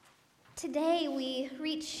Today we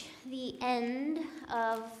reach the end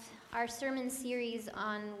of our sermon series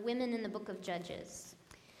on women in the book of Judges.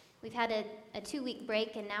 We've had a 2-week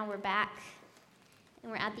break, and now we're back,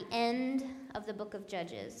 and we're at the end of the book of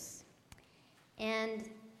Judges. And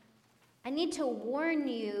I need to warn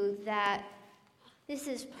you that this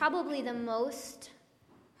is probably the most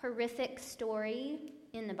horrific story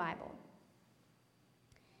in the Bible.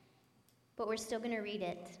 But we're still going to read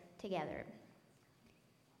it together.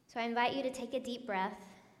 So I invite you to take a deep breath.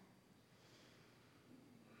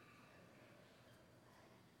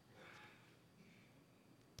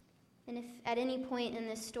 And if at any point in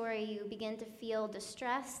this story you begin to feel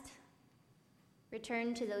distressed,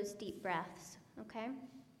 return to those deep breaths, okay?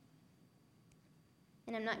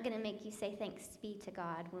 And I'm not going to make you say thanks be to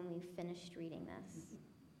God when we've finished reading this.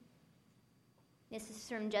 This is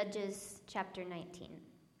from Judges chapter 19.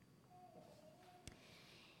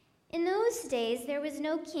 In those days, there was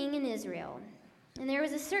no king in Israel, and there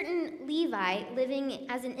was a certain Levite living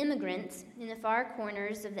as an immigrant in the far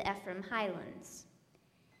corners of the Ephraim highlands.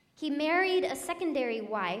 He married a secondary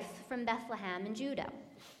wife from Bethlehem in Judah.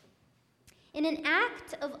 In an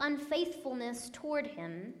act of unfaithfulness toward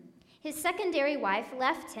him, his secondary wife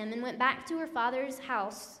left him and went back to her father's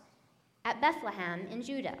house at Bethlehem in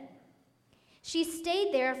Judah. She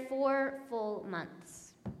stayed there 4 full months.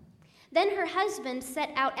 Then her husband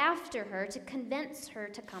set out after her to convince her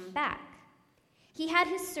to come back. He had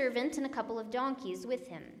his servant and a couple of donkeys with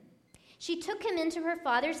him. She took him into her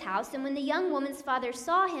father's house, and when the young woman's father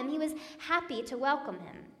saw him, he was happy to welcome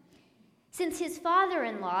him. Since his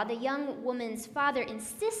father-in-law, the young woman's father,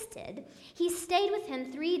 insisted, he stayed with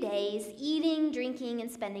him 3 days, eating, drinking,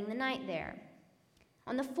 and spending the night there.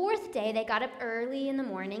 On the 4th day, they got up early in the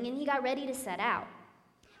morning, and he got ready to set out.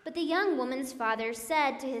 But the young woman's father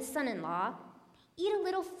said to his son-in-law, "Eat a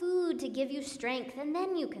little food to give you strength, and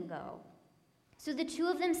then you can go." So the two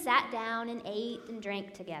of them sat down and ate and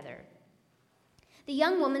drank together. The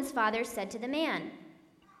young woman's father said to the man,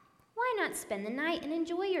 "Why not spend the night and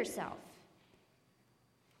enjoy yourself?"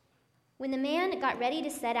 When the man got ready to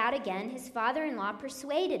set out again, his father-in-law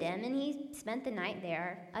persuaded him, and he spent the night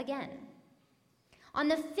there again. On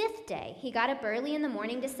the 5th day, he got up early in the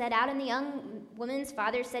morning to set out, and the young woman's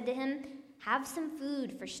father said to him, "Have some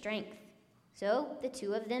food for strength." So the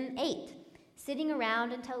two of them ate, sitting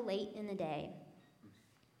around until late in the day.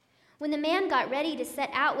 When the man got ready to set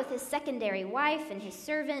out with his secondary wife and his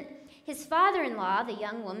servant, his father-in-law, the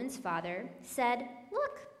young woman's father, said,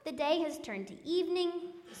 "Look, the day has turned to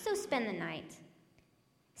evening, so spend the night."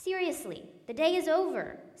 "Seriously, the day is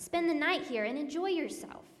over. Spend the night here and enjoy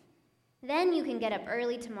yourself. Then you can get up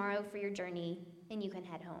early tomorrow for your journey, and you can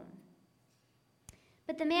head home."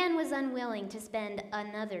 But the man was unwilling to spend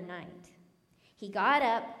another night. He got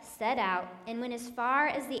up, set out, and went as far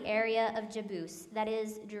as the area of Jebus, that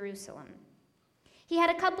is, Jerusalem. He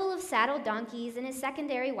had a couple of saddled donkeys and his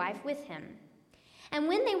secondary wife with him. And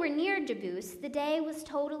when they were near Jebus, the day was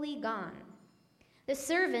totally gone. The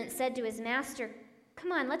servant said to his master,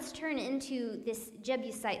 "Come on, let's turn into this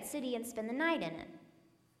Jebusite city and spend the night in it."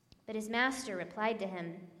 But his master replied to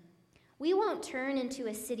him, "We won't turn into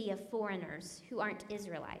a city of foreigners who aren't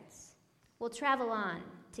Israelites. We'll travel on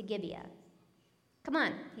to Gibeah." "Come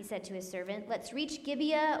on," he said to his servant, "let's reach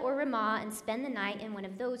Gibeah or Ramah and spend the night in one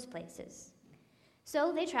of those places."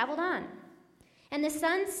 So they traveled on, and the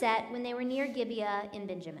sun set when they were near Gibeah in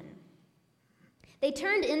Benjamin. They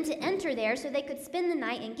turned in to enter there so they could spend the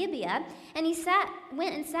night in Gibeah, and he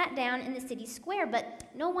went and sat down in the city square,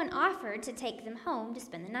 but no one offered to take them home to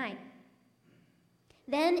spend the night.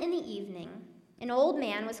 Then in the evening, an old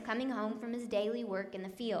man was coming home from his daily work in the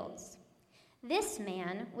fields. This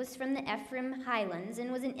man was from the Ephraim highlands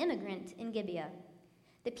and was an immigrant in Gibeah,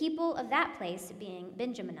 the people of that place being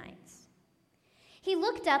Benjaminites. He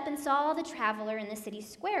looked up and saw the traveler in the city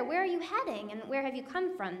square. "Where are you heading, and where have you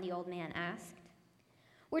come from?" the old man asked.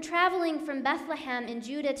 "We're traveling from Bethlehem in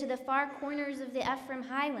Judah to the far corners of the Ephraim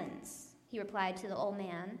highlands," he replied to the old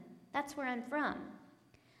man. "That's where I'm from.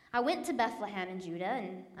 I went to Bethlehem in Judah,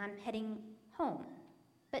 and I'm heading home.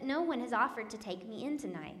 But no one has offered to take me in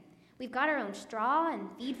tonight. We've got our own straw and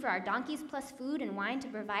feed for our donkeys, plus food and wine to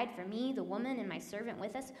provide for me, the woman, and my servant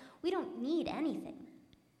with us. We don't need anything."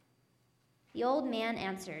 The old man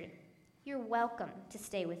answered, "You're welcome to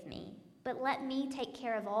stay with me, but let me take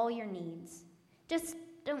care of all your needs. Just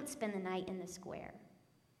don't spend the night in the square."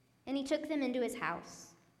 And he took them into his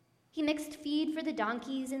house. He mixed feed for the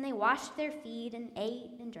donkeys, and they washed their feet and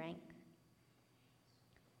ate and drank.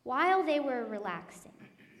 While they were relaxing,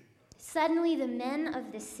 suddenly the men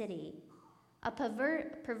of the city, a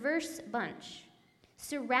perverse bunch,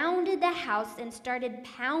 surrounded the house and started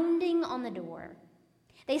pounding on the door.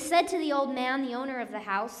 They said to the old man, the owner of the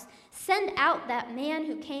house, "Send out that man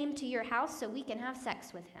who came to your house so we can have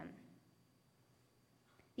sex with him."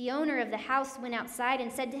 The owner of the house went outside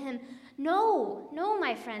and said to him, No,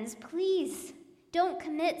 my friends, please don't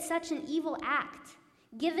commit such an evil act,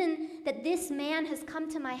 given that this man has come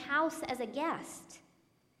to my house as a guest.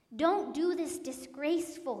 Don't do this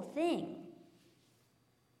disgraceful thing.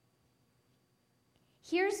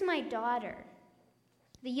 Here's my daughter,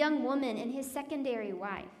 the young woman and his secondary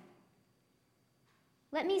wife.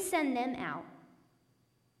 Let me send them out,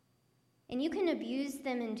 and you can abuse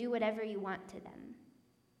them and do whatever you want to them.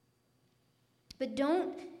 But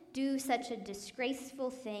don't do such a disgraceful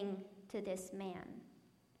thing to this man.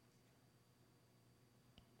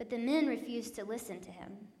 But the men refused to listen to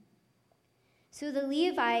him. So the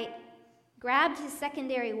Levite grabbed his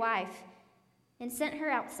secondary wife and sent her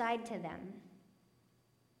outside to them.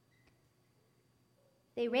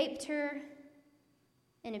 They raped her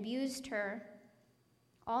and abused her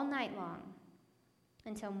all night long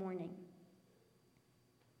until morning.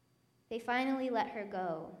 They finally let her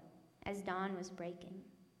go as dawn was breaking.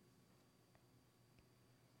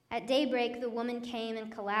 At daybreak, the woman came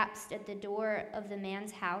and collapsed at the door of the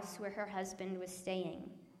man's house where her husband was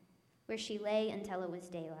staying, where she lay until it was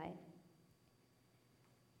daylight.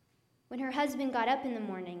 When her husband got up in the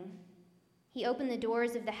morning, he opened the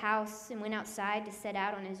doors of the house and went outside to set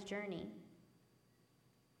out on his journey.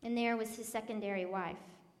 And there was his secondary wife,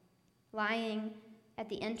 lying at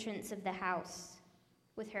the entrance of the house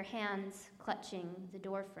with her hands clutching the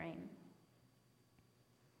door frame.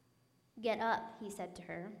 "Get up," he said to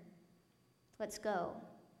her. "Let's go."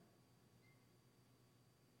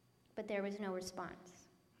 But there was no response.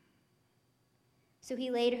 So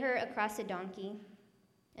he laid her across a donkey,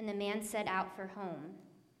 and the man set out for home.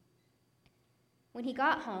 When he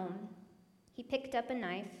got home, he picked up a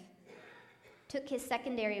knife, took his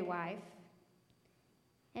secondary wife,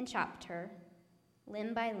 and chopped her,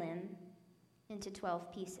 limb by limb, into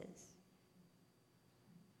 12 pieces.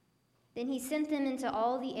 Then he sent them into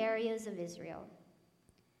all the areas of Israel.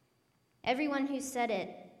 Everyone who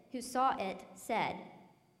saw it said,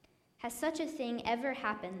 "Has such a thing ever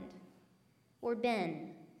happened or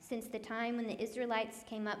been since the time when the Israelites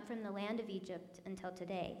came up from the land of Egypt until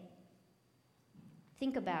today?"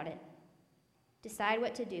 Think about it, decide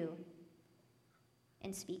what to do,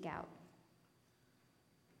 and speak out.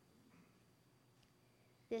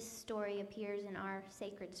 This story appears in our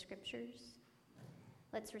sacred scriptures.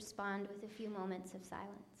 Let's respond with a few moments of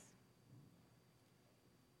silence.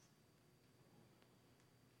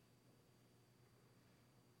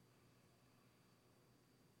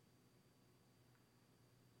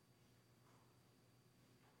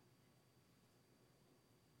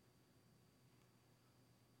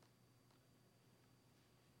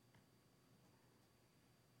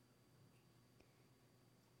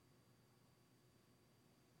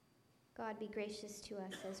 God, be gracious to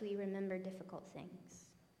us as we remember difficult things.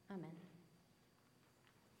 Amen.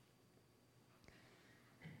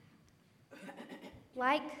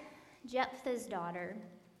 Like Jephthah's daughter,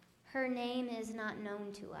 her name is not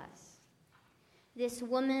known to us. This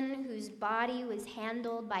woman, whose body was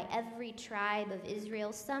handled by every tribe of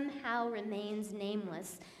Israel, somehow remains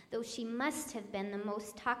nameless, though she must have been the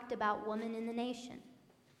most talked about woman in the nation.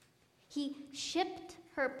 He shipped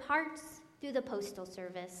her parts through the postal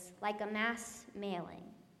service like a mass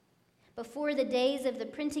mailing. Before the days of the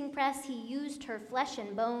printing press, he used her flesh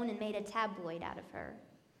and bone and made a tabloid out of her.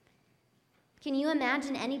 Can you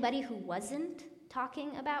imagine anybody who wasn't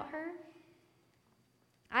talking about her?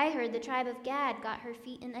 I heard the tribe of Gad got her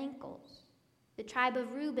feet and ankles. The tribe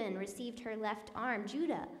of Reuben received her left arm.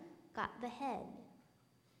 Judah got the head.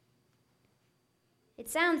 It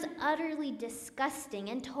sounds utterly disgusting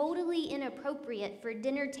and totally inappropriate for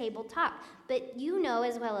dinner table talk, but you know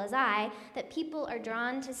as well as I that people are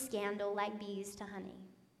drawn to scandal like bees to honey.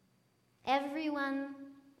 Everyone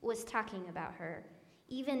was talking about her,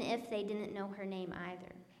 even if they didn't know her name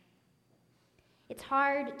either. It's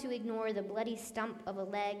hard to ignore the bloody stump of a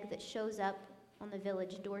leg that shows up on the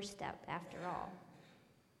village doorstep after all.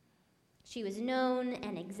 She was known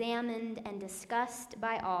and examined and discussed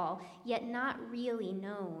by all, yet not really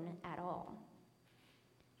known at all.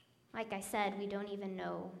 Like I said, we don't even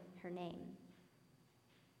know her name.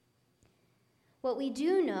 What we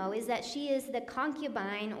do know is that she is the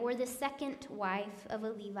concubine or the second wife of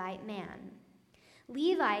a Levite man.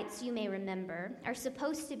 Levites, you may remember, are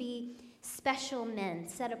supposed to be special men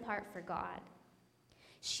set apart for God.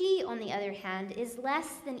 She, on the other hand, is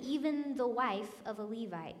less than even the wife of a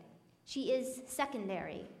Levite. She is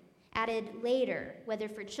secondary, added later, whether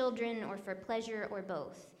for children or for pleasure or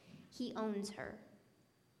both. He owns her.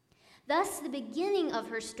 Thus, the beginning of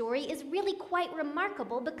her story is really quite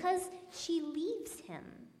remarkable because she leaves him.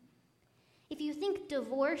 If you think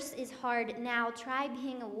divorce is hard now, try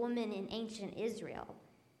being a woman in ancient Israel.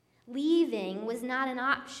 Leaving was not an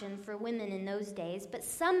option for women in those days, but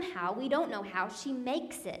somehow, we don't know how, she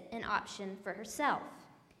makes it an option for herself.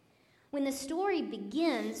 When the story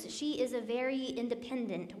begins, she is a very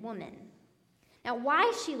independent woman. Now,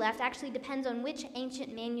 why she left actually depends on which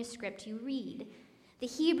ancient manuscript you read. The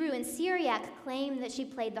Hebrew and Syriac claim that she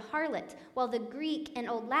played the harlot, while the Greek and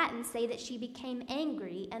Old Latin say that she became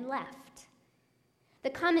angry and left. The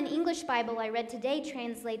Common English Bible I read today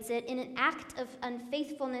translates it, in an act of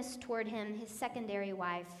unfaithfulness toward him, his secondary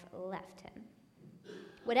wife left him.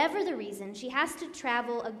 Whatever the reason, she has to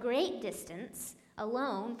travel a great distance,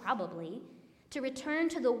 alone probably, to return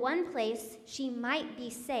to the one place she might be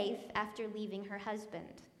safe after leaving her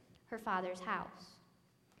husband, her father's house.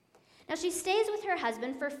 Now, she stays with her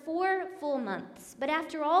husband for 4 full months, but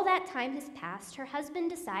after all that time has passed, her husband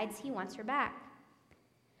decides he wants her back.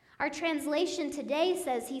 Our translation today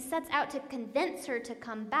says he sets out to convince her to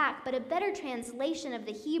come back, but a better translation of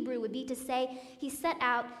the Hebrew would be to say he set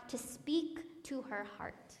out to speak to her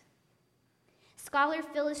heart. Scholar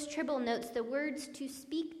Phyllis Tribble notes the words "to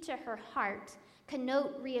speak to her heart"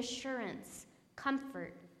 connote reassurance,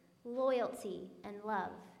 comfort, loyalty, and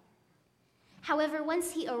love. However,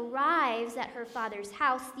 once he arrives at her father's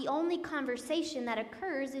house, the only conversation that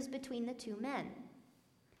occurs is between the two men.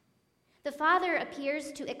 The father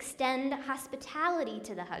appears to extend hospitality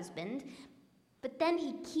to the husband, but then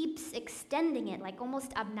he keeps extending it, like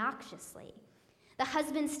almost obnoxiously. The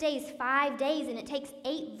husband stays 5 days, and it takes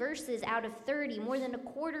 8 verses out of 30, more than a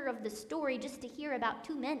quarter of the story, just to hear about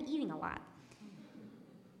 2 men eating a lot.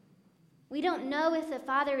 We don't know if the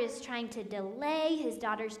father is trying to delay his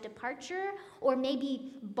daughter's departure or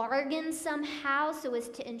maybe bargain somehow so as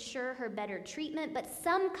to ensure her better treatment, but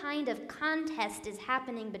some kind of contest is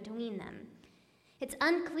happening between them. It's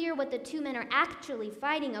unclear what the 2 men are actually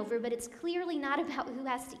fighting over, but it's clearly not about who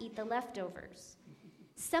has to eat the leftovers.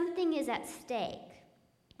 Something is at stake.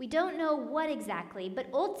 We don't know what exactly, but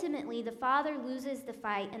ultimately the father loses the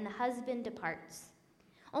fight and the husband departs.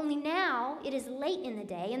 Only now it is late in the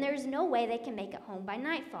day, and there is no way they can make it home by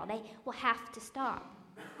nightfall. They will have to stop.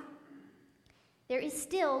 There is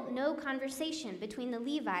still no conversation between the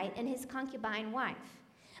Levite and his concubine wife,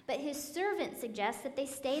 but his servant suggests that they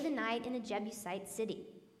stay the night in a Jebusite city.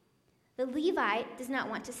 The Levite does not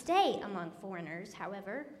want to stay among foreigners,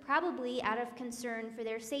 however, probably out of concern for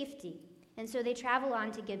their safety, and so they travel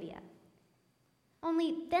on to Gibeah.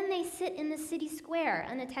 Only then they sit in the city square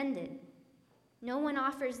unattended. No one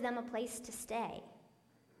offers them a place to stay.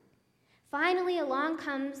 Finally, along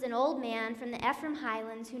comes an old man from the Ephraim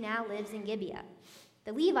Highlands who now lives in Gibeah.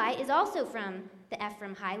 The Levite is also from the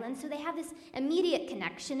Ephraim Highlands, so they have this immediate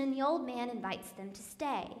connection, and the old man invites them to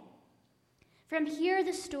stay. From here,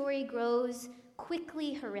 the story grows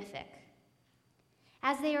quickly horrific.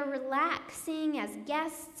 As they are relaxing as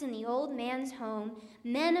guests in the old man's home,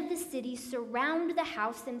 men of the city surround the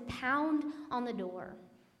house and pound on the door.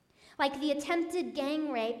 Like the attempted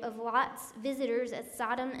gang rape of Lot's visitors at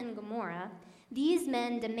Sodom and Gomorrah, these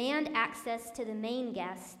men demand access to the main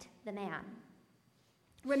guest, the man.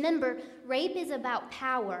 Remember, rape is about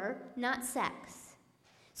power, not sex.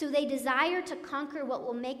 So they desire to conquer what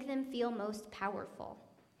will make them feel most powerful.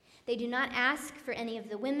 They do not ask for any of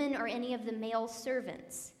the women or any of the male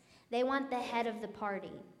servants. They want the head of the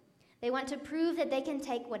party. They want to prove that they can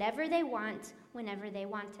take whatever they want whenever they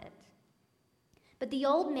want it. But the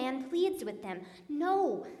old man pleads with them,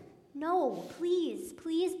 no, please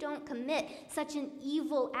don't commit such an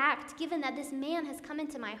evil act. Given that this man has come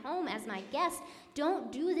into my home as my guest,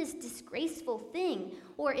 don't do this disgraceful thing.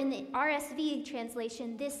 Or in the RSV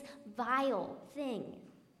translation, this vile thing.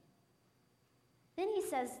 Then he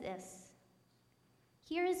says this,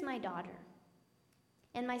 "Here is my daughter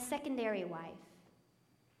and my secondary wife.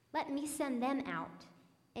 Let me send them out,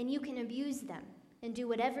 and you can abuse them and do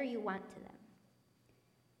whatever you want to them."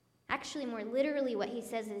 Actually, more literally, what he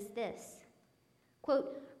says is this,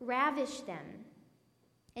 quote, "Ravish them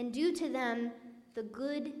and do to them the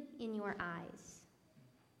good in your eyes."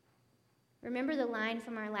 Remember the line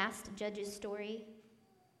from our last Judges story?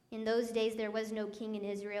 In those days there was no king in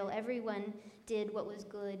Israel. Everyone did what was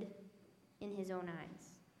good in his own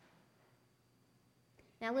eyes.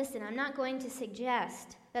 Now listen, I'm not going to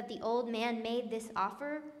suggest that the old man made this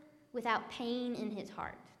offer without pain in his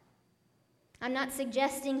heart. I'm not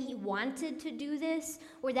suggesting he wanted to do this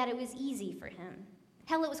or that it was easy for him.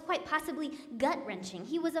 Hell, it was quite possibly gut-wrenching.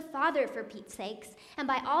 He was a father, for Pete's sakes, and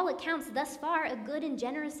by all accounts, thus far, a good and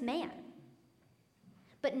generous man.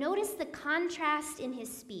 But notice the contrast in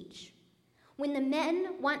his speech. When the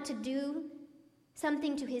men want to do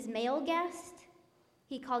something to his male guest,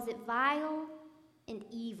 he calls it vile and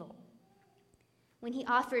evil. When he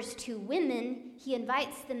offers to women, he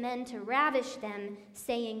invites the men to ravish them,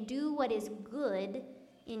 saying, "Do what is good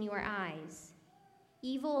in your eyes."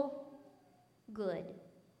 Evil, good.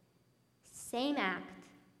 Same act,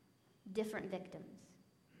 different victims.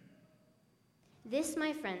 This,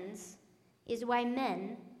 my friends, is why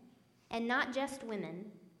men, and not just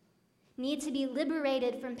women, need to be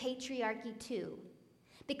liberated from patriarchy too,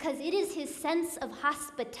 because it is his sense of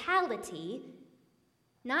hospitality,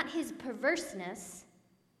 not his perverseness,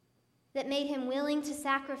 that made him willing to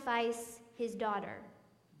sacrifice his daughter.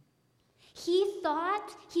 He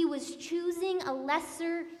thought he was choosing a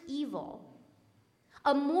lesser evil,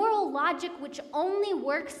 a moral logic which only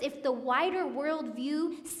works if the wider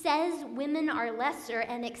worldview says women are lesser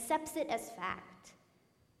and accepts it as fact.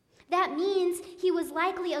 That means he was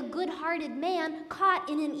likely a good-hearted man caught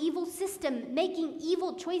in an evil system, making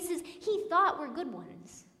evil choices he thought were good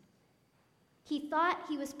ones. He thought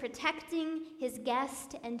he was protecting his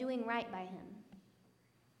guest and doing right by him.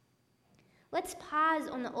 Let's pause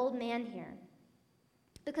on the old man here,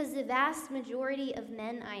 because the vast majority of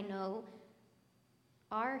men I know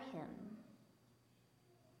are him.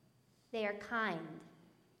 They are kind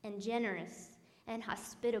and generous and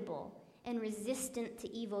hospitable and resistant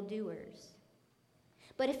to evildoers.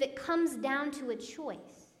 But if it comes down to a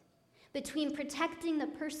choice between protecting the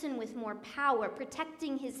person with more power,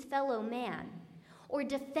 protecting his fellow man, or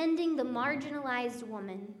defending the marginalized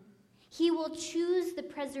woman, he will choose the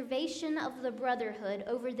preservation of the brotherhood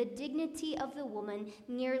over the dignity of the woman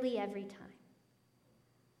nearly every time.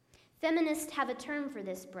 Feminists have a term for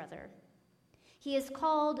this brother. He is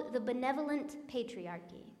called the benevolent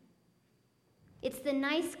patriarchy. It's the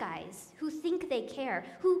nice guys who think they care,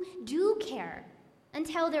 who do care,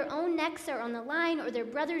 until their own necks are on the line or their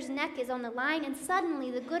brother's neck is on the line, and suddenly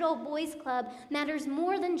the good old boys club matters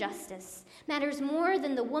more than justice, matters more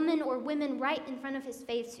than the woman or women right in front of his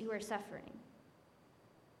face who are suffering.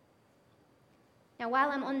 Now, while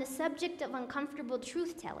I'm on the subject of uncomfortable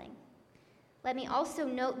truth-telling, let me also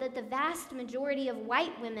note that the vast majority of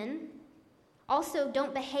white women also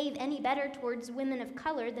don't behave any better towards women of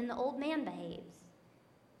color than the old man behaves.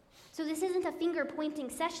 So this isn't a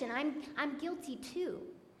finger-pointing session. I'm guilty too.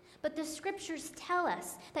 But the scriptures tell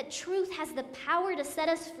us that truth has the power to set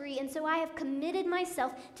us free, and so I have committed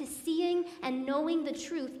myself to seeing and knowing the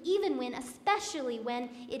truth, especially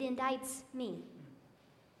when it indicts me.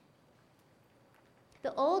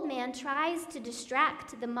 The old man tries to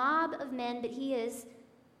distract the mob of men, but he is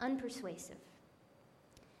unpersuasive.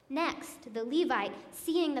 Next, the Levite,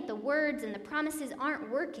 seeing that the words and the promises aren't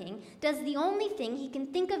working, does the only thing he can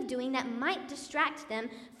think of doing that might distract them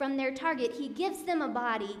from their target. He gives them a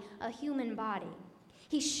body, a human body.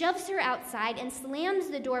 He shoves her outside and slams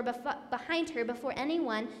the door behind her before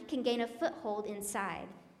anyone can gain a foothold inside.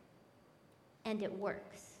 And it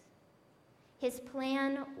works. His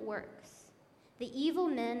plan works. The evil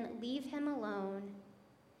men leave him alone.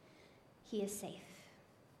 He is safe.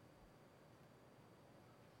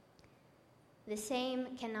 The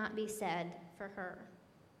same cannot be said for her.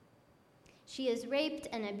 She is raped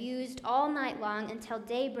and abused all night long until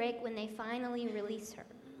daybreak when they finally release her.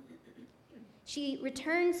 She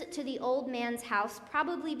returns to the old man's house,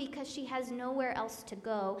 probably because she has nowhere else to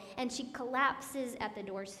go, and she collapses at the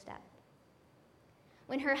doorstep.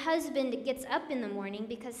 When her husband gets up in the morning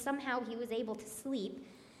because somehow he was able to sleep,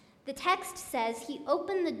 the text says he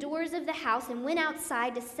opened the doors of the house and went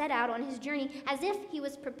outside to set out on his journey as if he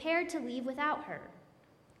was prepared to leave without her.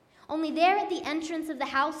 Only there at the entrance of the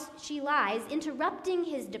house she lies, interrupting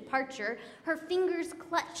his departure, her fingers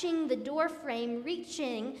clutching the door frame,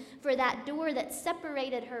 reaching for that door that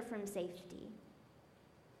separated her from safety.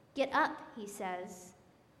 "Get up," he says.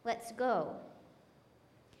 "Let's go."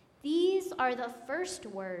 These are the first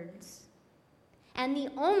words, and the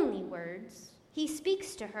only words he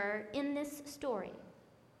speaks to her in this story.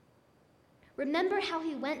 Remember how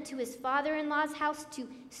he went to his father-in-law's house to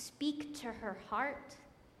speak to her heart,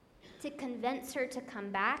 to convince her to come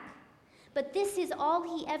back? But this is all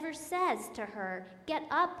he ever says to her. Get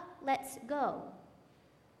up, let's go.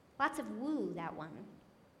 Lots of woo, that one.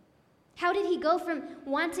 How did he go from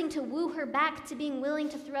wanting to woo her back to being willing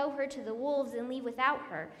to throw her to the wolves and leave without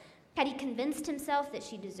her? Had he convinced himself that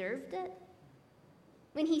she deserved it?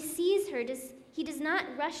 When he sees her, he does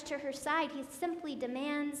not rush to her side. He simply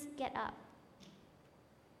demands, get up.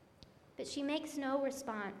 but she makes no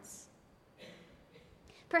response.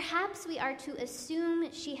 Perhaps we are to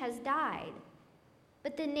assume she has died,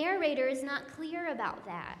 but the narrator is not clear about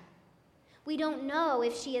that. We don't know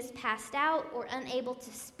if she is passed out or unable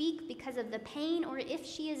to speak because of the pain or if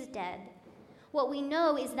she is dead. What we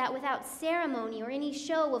know is that without ceremony or any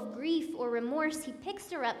show of grief or remorse, he picks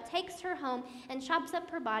her up, takes her home, and chops up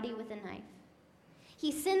her body with a knife.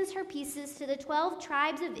 He sends her pieces to the 12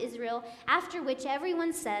 tribes of Israel, after which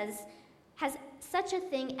everyone says, "Has such a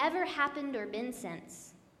thing ever happened or been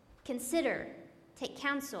since? Consider, take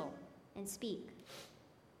counsel, and speak."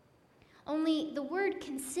 Only the word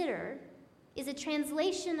consider is a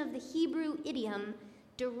translation of the Hebrew idiom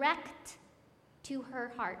direct to her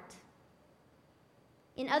heart.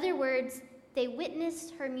 In other words, they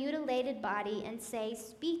witness her mutilated body and say,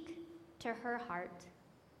 "Speak to her heart.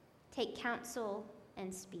 Take counsel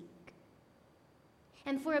and speak."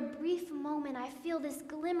 And for a brief moment, I feel this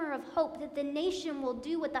glimmer of hope that the nation will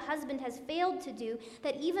do what the husband has failed to do,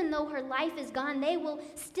 that even though her life is gone, they will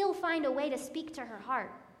still find a way to speak to her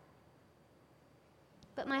heart.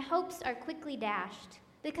 But my hopes are quickly dashed,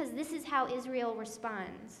 because this is how Israel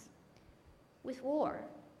responds: with war.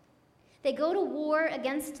 They go to war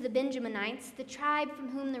against the Benjaminites, the tribe from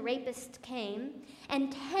whom the rapist came,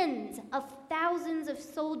 and tens of thousands of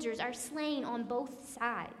soldiers are slain on both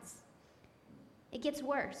sides. It gets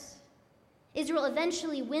worse. Israel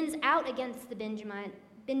eventually wins out against the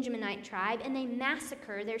Benjaminite tribe, and they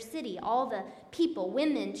massacre their city, all the people,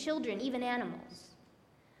 women, children, even animals.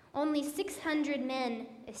 Only 600 men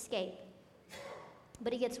escape.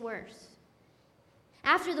 But it gets worse.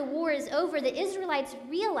 After the war is over, the Israelites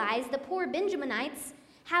realize the poor Benjaminites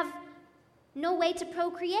have no way to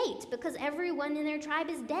procreate because everyone in their tribe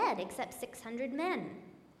is dead except 600 men.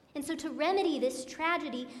 And so to remedy this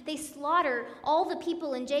tragedy, they slaughter all the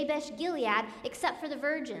people in Jabesh Gilead except for the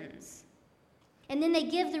virgins. And then they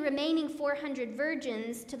give the remaining 400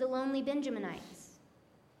 virgins to the lonely Benjaminites.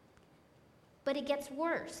 But it gets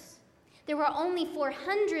worse. There were only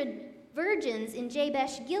 400 virgins in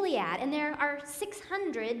Jabesh Gilead, and there are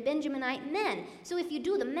 600 Benjaminite men. So if you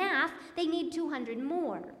do the math, they need 200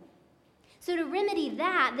 more. So to remedy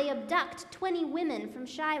that, they abduct 20 women from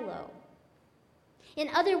Shiloh. In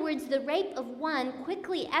other words, the rape of one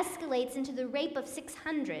quickly escalates into the rape of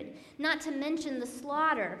 600, not to mention the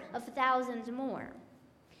slaughter of thousands more.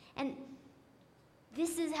 And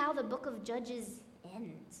this is how the book of Judges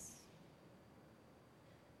ends.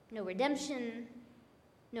 No redemption,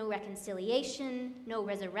 no reconciliation, no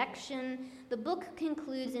resurrection. The book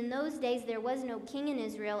concludes, in those days there was no king in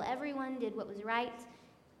Israel. Everyone did what was right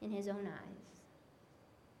in his own eyes.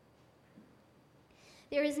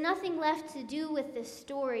 There is nothing left to do with this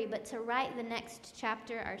story but to write the next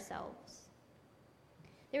chapter ourselves.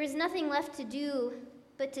 There is nothing left to do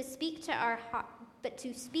but to speak to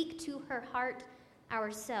her heart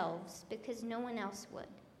ourselves, because no one else would.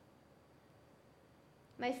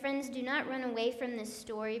 My friends, do not run away from this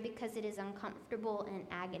story because it is uncomfortable and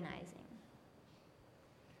agonizing.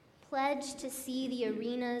 Pledge to see the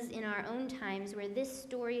arenas in our own times where this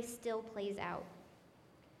story still plays out.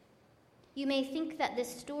 You may think that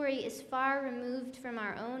this story is far removed from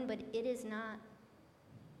our own, but it is not.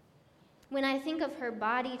 When I think of her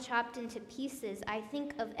body chopped into pieces, I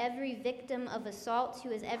think of every victim of assault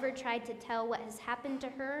who has ever tried to tell what has happened to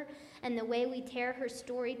her and the way we tear her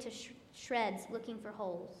story to shreds looking for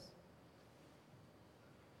holes.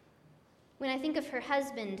 When I think of her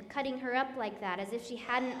husband cutting her up like that as if she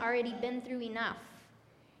hadn't already been through enough,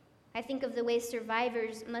 I think of the way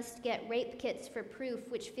survivors must get rape kits for proof,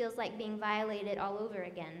 which feels like being violated all over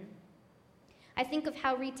again. I think of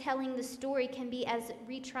how retelling the story can be as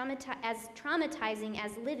traumatizing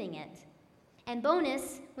as living it. And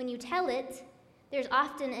bonus, when you tell it, there's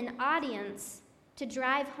often an audience to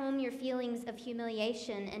drive home your feelings of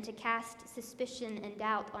humiliation and to cast suspicion and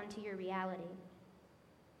doubt onto your reality.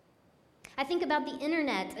 I think about the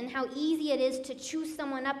internet and how easy it is to chew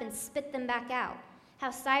someone up and spit them back out. How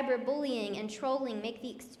cyberbullying and trolling make the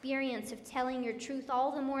experience of telling your truth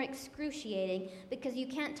all the more excruciating because you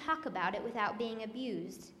can't talk about it without being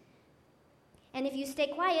abused. And if you stay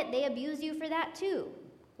quiet, they abuse you for that too.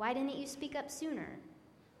 Why didn't you speak up sooner?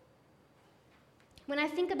 When I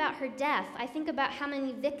think about her death, I think about how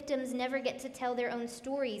many victims never get to tell their own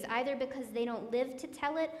stories, either because they don't live to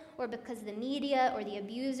tell it, or because the media or the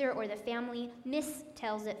abuser or the family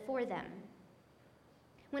mistells it for them.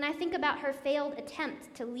 When I think about her failed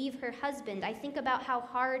attempt to leave her husband, I think about how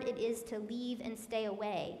hard it is to leave and stay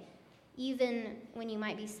away, even when you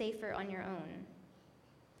might be safer on your own.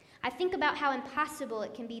 I think about how impossible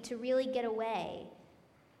it can be to really get away,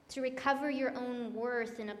 to recover your own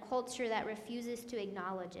worth in a culture that refuses to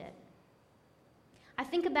acknowledge it. I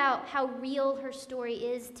think about how real her story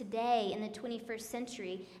is today in the 21st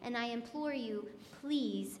century, and I implore you,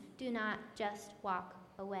 please do not just walk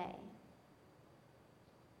away.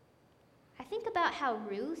 I think about how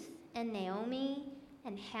Ruth and Naomi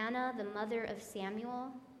and Hannah, the mother of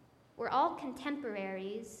Samuel, were all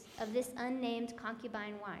contemporaries of this unnamed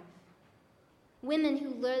concubine wife. Women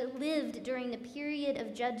who lived during the period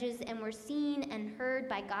of Judges and were seen and heard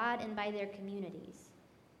by God and by their communities.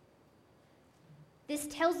 This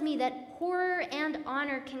tells me that horror and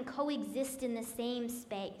honor can coexist in the same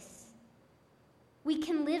space. We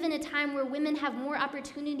can live in a time where women have more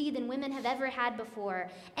opportunity than women have ever had before,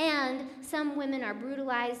 and some women are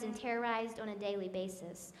brutalized and terrorized on a daily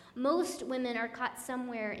basis. Most women are caught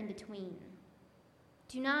somewhere in between.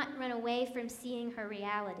 Do not run away from seeing her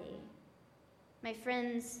reality. My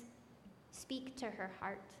friends, speak to her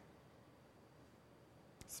heart.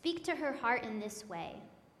 Speak to her heart in this way.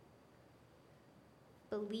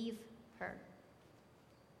 Believe her.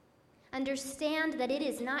 Understand that it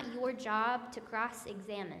is not your job to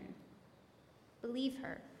cross-examine. Believe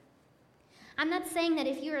her. I'm not saying that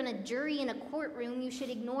if you're in a jury in a courtroom, you should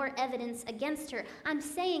ignore evidence against her. I'm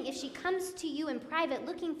saying if she comes to you in private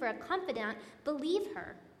looking for a confidant, believe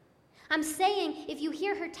her. I'm saying if you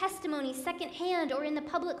hear her testimony secondhand or in the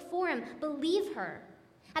public forum, believe her.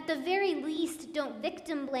 At the very least, don't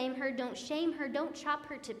victim blame her, don't shame her, don't chop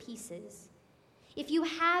her to pieces. If you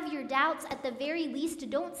have your doubts, at the very least,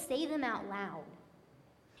 don't say them out loud.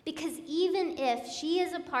 Because even if she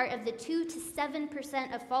is a part of the 2 to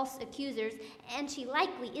 7% of false accusers, and she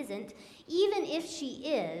likely isn't, even if she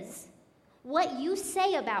is, what you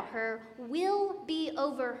say about her will be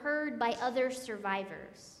overheard by other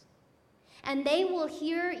survivors. And they will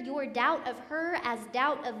hear your doubt of her as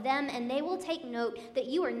doubt of them, and they will take note that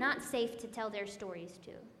you are not safe to tell their stories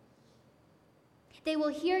to. They will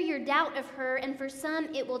hear your doubt of her, and for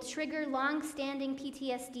some, it will trigger long-standing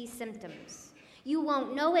PTSD symptoms. You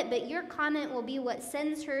won't know it, but your comment will be what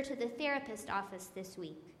sends her to the therapist office this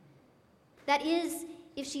week. That is,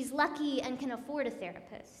 if she's lucky and can afford a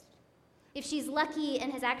therapist. If she's lucky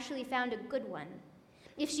and has actually found a good one.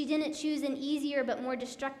 If she didn't choose an easier but more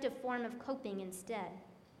destructive form of coping instead.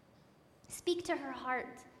 Speak to her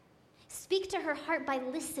heart. Speak to her heart by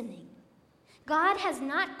listening. God has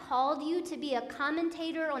not called you to be a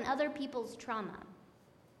commentator on other people's trauma.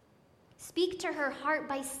 Speak to her heart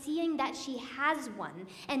by seeing that she has one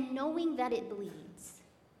and knowing that it bleeds.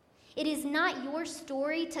 It is not your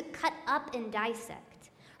story to cut up and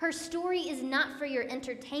dissect. Her story is not for your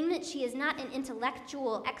entertainment. She is not an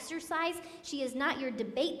intellectual exercise. She is not your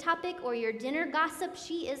debate topic or your dinner gossip.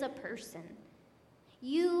 She is a person.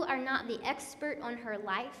 You are not the expert on her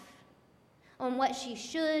life, on what she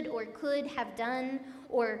should or could have done,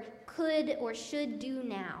 or could or should do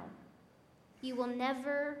now. You will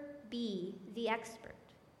never be the expert.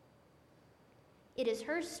 It is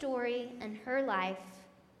her story and her life.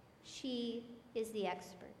 She is the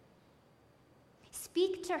expert.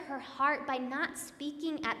 Speak to her heart by not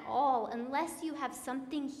speaking at all unless you have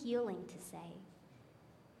something healing to say.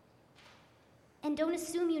 And don't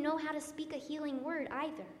assume you know how to speak a healing word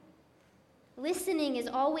either. Listening is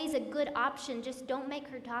always a good option, just don't make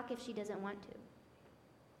her talk if she doesn't want to.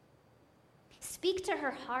 Speak to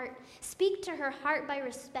her heart. Speak to her heart by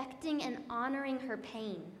respecting and honoring her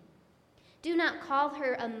pain. Do not call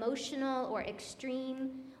her emotional or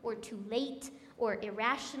extreme or too late or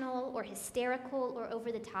irrational or hysterical or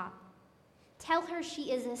over the top. Tell her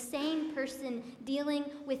she is a sane person dealing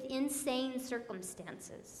with insane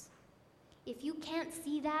circumstances. If you can't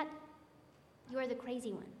see that, you're the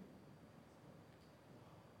crazy one.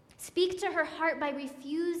 Speak to her heart by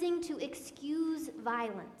refusing to excuse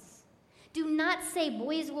violence. Do not say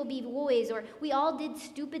boys will be boys or we all did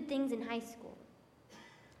stupid things in high school.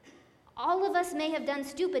 All of us may have done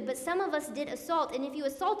stupid, but some of us did assault, and if you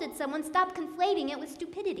assaulted someone, stop conflating it with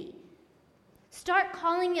stupidity. Start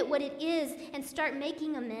calling it what it is and start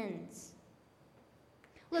making amends.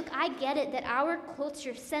 Look, I get it that our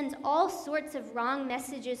culture sends all sorts of wrong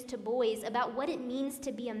messages to boys about what it means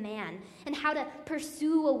to be a man and how to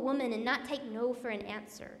pursue a woman and not take no for an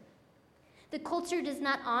answer. The culture does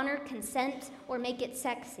not honor consent or make it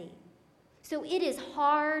sexy. So it is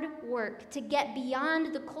hard work to get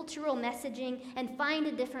beyond the cultural messaging and find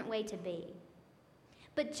a different way to be.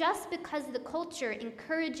 But just because the culture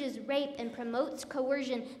encourages rape and promotes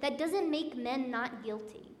coercion, that doesn't make men not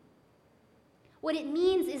guilty. What it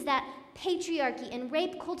means is that patriarchy and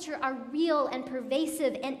rape culture are real and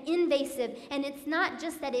pervasive and invasive, and it's not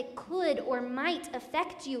just that it could or might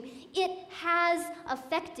affect you, it has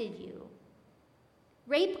affected you.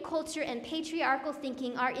 Rape culture and patriarchal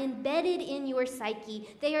thinking are embedded in your psyche.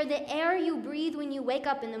 They are the air you breathe when you wake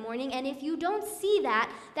up in the morning, and if you don't see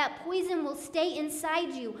that, that poison will stay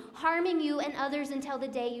inside you, harming you and others until the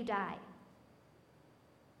day you die.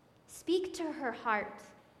 Speak to her heart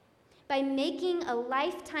by making a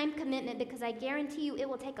lifetime commitment, because I guarantee you it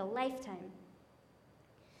will take a lifetime,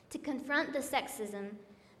 to confront the sexism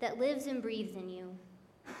that lives and breathes in you.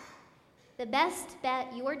 The best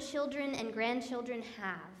bet your children and grandchildren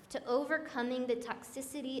have to overcoming the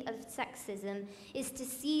toxicity of sexism is to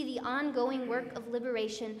see the ongoing work of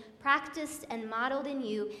liberation practiced and modeled in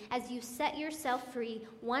you as you set yourself free,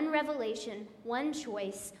 one revelation, one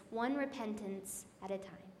choice, one repentance at a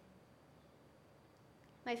time.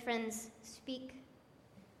 My friends, speak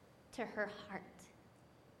to her heart.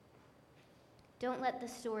 Don't let the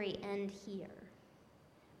story end here.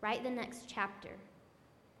 Write the next chapter.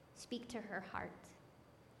 Speak to her heart.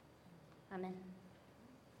 Amen.